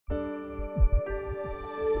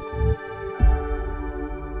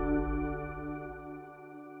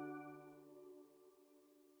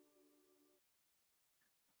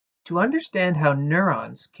To understand how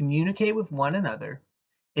neurons communicate with one another,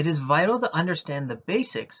 it is vital to understand the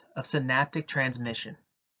basics of synaptic transmission.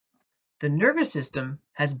 The nervous system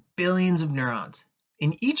has billions of neurons,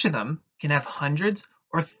 and each of them can have hundreds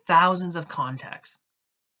or thousands of contacts.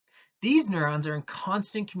 These neurons are in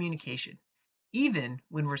constant communication, even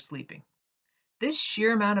when we're sleeping. This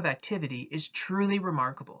sheer amount of activity is truly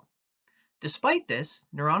remarkable. Despite this,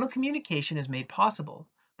 neuronal communication is made possible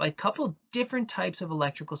by a couple different types of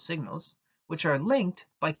electrical signals, which are linked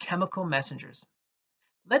by chemical messengers.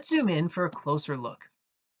 Let's zoom in for a closer look.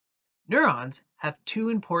 Neurons have two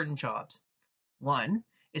important jobs. One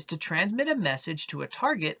is to transmit a message to a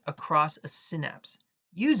target across a synapse,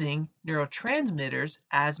 using neurotransmitters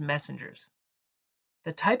as messengers.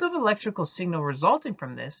 The type of electrical signal resulting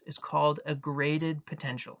from this is called a graded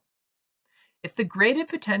potential. If the graded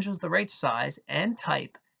potential is the right size and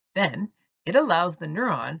type, then it allows the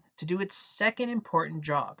neuron to do its second important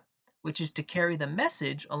job, which is to carry the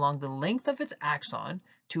message along the length of its axon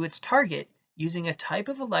to its target using a type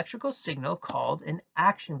of electrical signal called an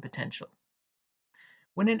action potential.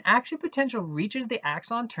 When an action potential reaches the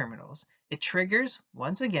axon terminals, it triggers,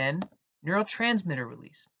 once again, neurotransmitter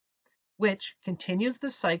release, which continues the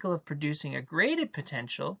cycle of producing a graded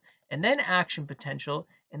potential and then action potential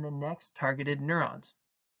in the next targeted neurons.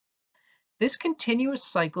 This continuous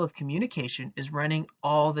cycle of communication is running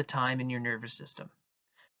all the time in your nervous system.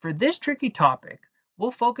 For this tricky topic, we'll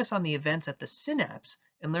focus on the events at the synapse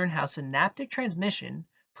and learn how synaptic transmission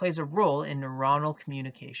plays a role in neuronal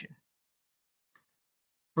communication.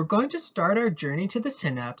 We're going to start our journey to the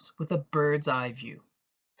synapse with a bird's eye view.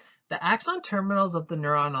 The axon terminals of the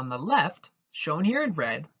neuron on the left, shown here in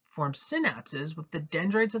red, form synapses with the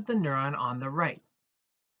dendrites of the neuron on the right.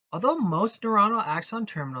 Although most neuronal axon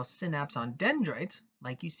terminals synapse on dendrites,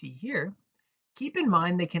 like you see here, keep in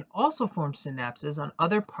mind they can also form synapses on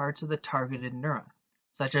other parts of the targeted neuron,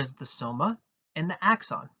 such as the soma and the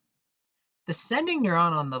axon. The sending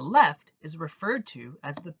neuron on the left is referred to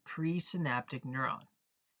as the presynaptic neuron,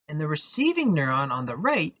 and the receiving neuron on the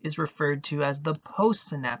right is referred to as the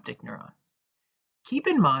postsynaptic neuron. Keep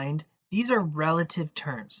in mind, these are relative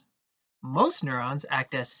terms. Most neurons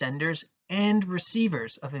act as senders and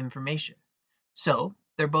receivers of information. So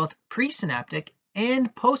they're both presynaptic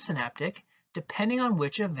and postsynaptic, depending on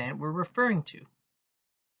which event we're referring to.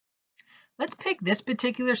 Let's pick this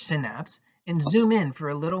particular synapse and zoom in for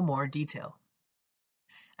a little more detail.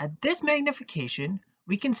 At this magnification,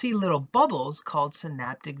 we can see little bubbles called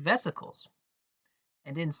synaptic vesicles.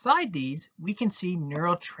 And inside these, we can see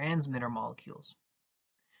neurotransmitter molecules.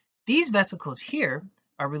 These vesicles here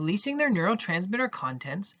are releasing their neurotransmitter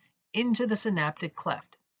contents into the synaptic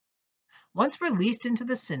cleft. Once released into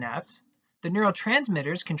the synapse, the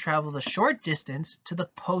neurotransmitters can travel the short distance to the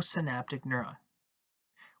postsynaptic neuron.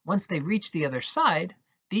 Once they reach the other side,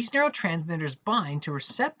 these neurotransmitters bind to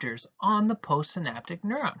receptors on the postsynaptic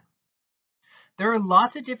neuron. There are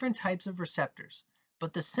lots of different types of receptors,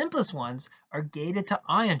 but the simplest ones are gated to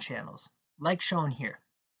ion channels, like shown here.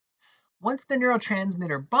 Once the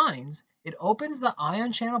neurotransmitter binds, it opens the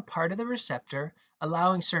ion channel part of the receptor,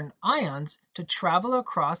 allowing certain ions to travel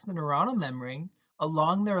across the neuronal membrane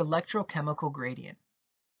along their electrochemical gradient.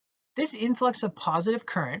 This influx of positive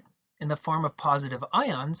current, in the form of positive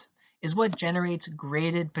ions, is what generates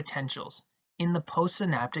graded potentials in the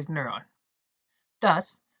postsynaptic neuron.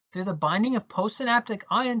 Thus, through the binding of postsynaptic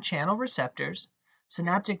ion channel receptors,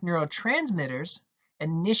 synaptic neurotransmitters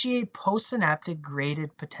initiate postsynaptic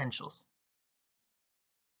graded potentials.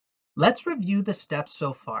 Let's review the steps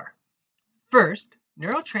so far. First,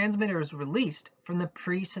 neurotransmitter is released from the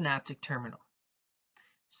presynaptic terminal.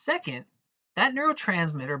 Second, that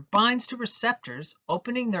neurotransmitter binds to receptors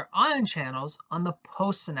opening their ion channels on the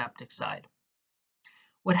postsynaptic side.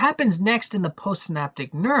 What happens next in the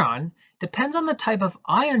postsynaptic neuron depends on the type of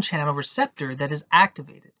ion channel receptor that is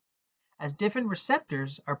activated, as different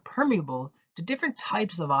receptors are permeable to different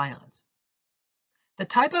types of ions. The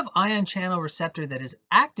type of ion channel receptor that is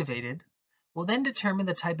activated will then determine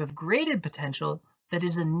the type of graded potential that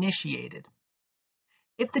is initiated.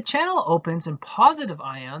 If the channel opens and positive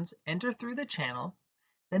ions enter through the channel,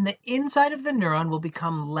 then the inside of the neuron will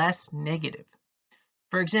become less negative.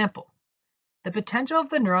 For example, the potential of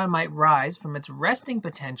the neuron might rise from its resting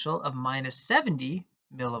potential of -70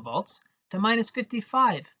 millivolts to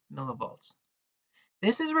 -55 millivolts.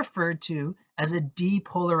 This is referred to as a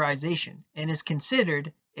depolarization and is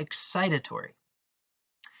considered excitatory.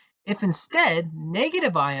 If instead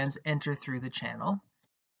negative ions enter through the channel,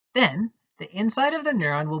 then the inside of the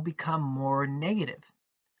neuron will become more negative.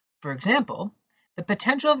 For example, the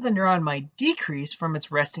potential of the neuron might decrease from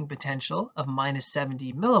its resting potential of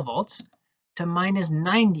 -70 millivolts to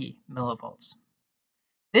 -90 millivolts.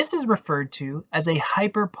 This is referred to as a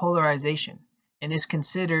hyperpolarization and is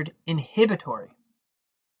considered inhibitory.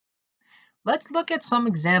 Let's look at some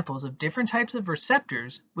examples of different types of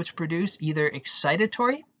receptors which produce either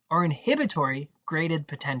excitatory or inhibitory graded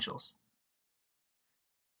potentials.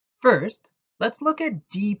 First, let's look at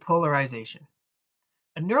depolarization.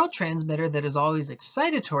 A neurotransmitter that is always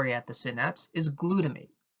excitatory at the synapse is glutamate.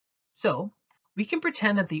 So, we can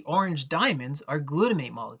pretend that the orange diamonds are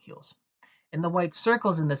glutamate molecules, and the white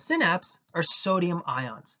circles in the synapse are sodium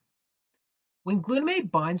ions. When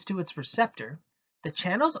glutamate binds to its receptor, the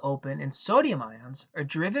channels open and sodium ions are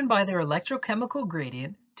driven by their electrochemical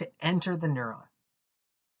gradient to enter the neuron.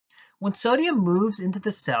 When sodium moves into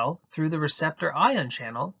the cell through the receptor ion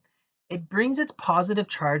channel, it brings its positive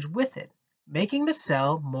charge with it, making the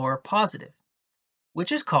cell more positive,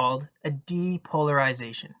 which is called a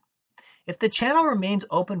depolarization. If the channel remains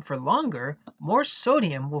open for longer, more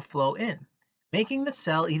sodium will flow in, making the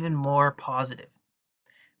cell even more positive.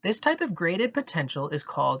 This type of graded potential is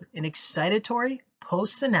called an excitatory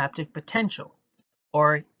postsynaptic potential,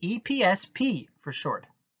 or EPSP for short.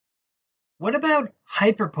 What about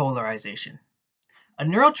hyperpolarization? A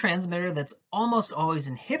neurotransmitter that's almost always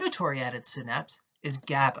inhibitory at its synapse is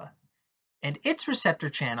GABA, and its receptor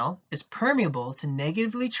channel is permeable to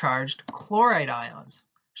negatively charged chloride ions,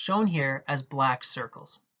 shown here as black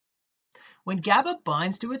circles. When GABA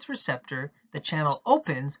binds to its receptor, the channel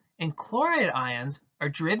opens and chloride ions are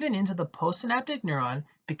driven into the postsynaptic neuron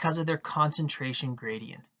because of their concentration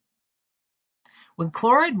gradient. When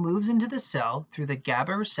chloride moves into the cell through the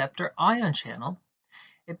GABA receptor ion channel,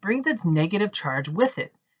 it brings its negative charge with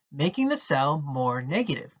it, making the cell more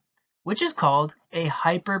negative, which is called a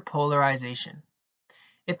hyperpolarization.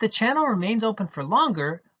 If the channel remains open for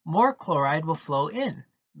longer, more chloride will flow in,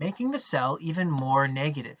 making the cell even more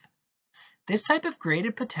negative. This type of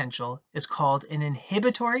graded potential is called an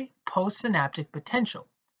inhibitory postsynaptic potential,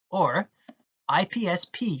 or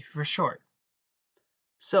IPSP for short.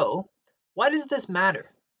 So, why does this matter?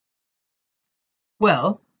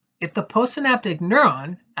 Well, if the postsynaptic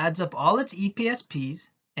neuron adds up all its EPSPs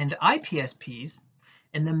and IPSPs,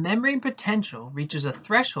 and the membrane potential reaches a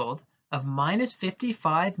threshold of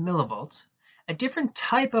 -55 millivolts, a different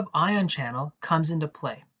type of ion channel comes into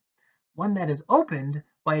play, one that is opened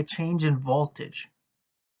by a change in voltage.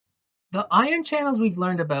 The ion channels we've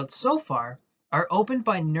learned about so far are opened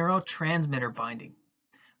by neurotransmitter binding,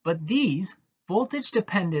 but these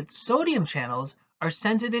voltage-dependent sodium channels are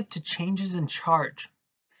sensitive to changes in charge.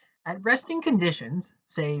 At resting conditions,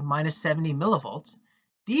 say -70 millivolts,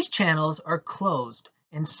 these channels are closed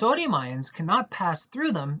and sodium ions cannot pass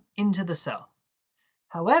through them into the cell.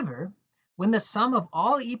 However, when the sum of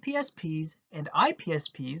all EPSPs and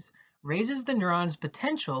IPSPs raises the neuron's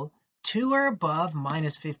potential to or above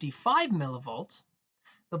 -55 millivolts,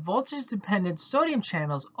 the voltage-dependent sodium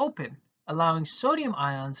channels open, allowing sodium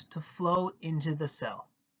ions to flow into the cell.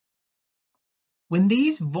 When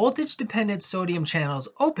these voltage-dependent sodium channels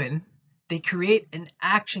open, they create an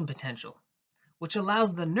action potential, which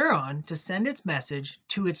allows the neuron to send its message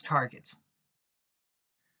to its targets.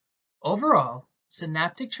 Overall,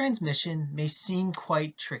 synaptic transmission may seem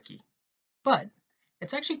quite tricky, but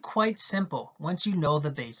it's actually quite simple once you know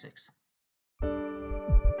the basics.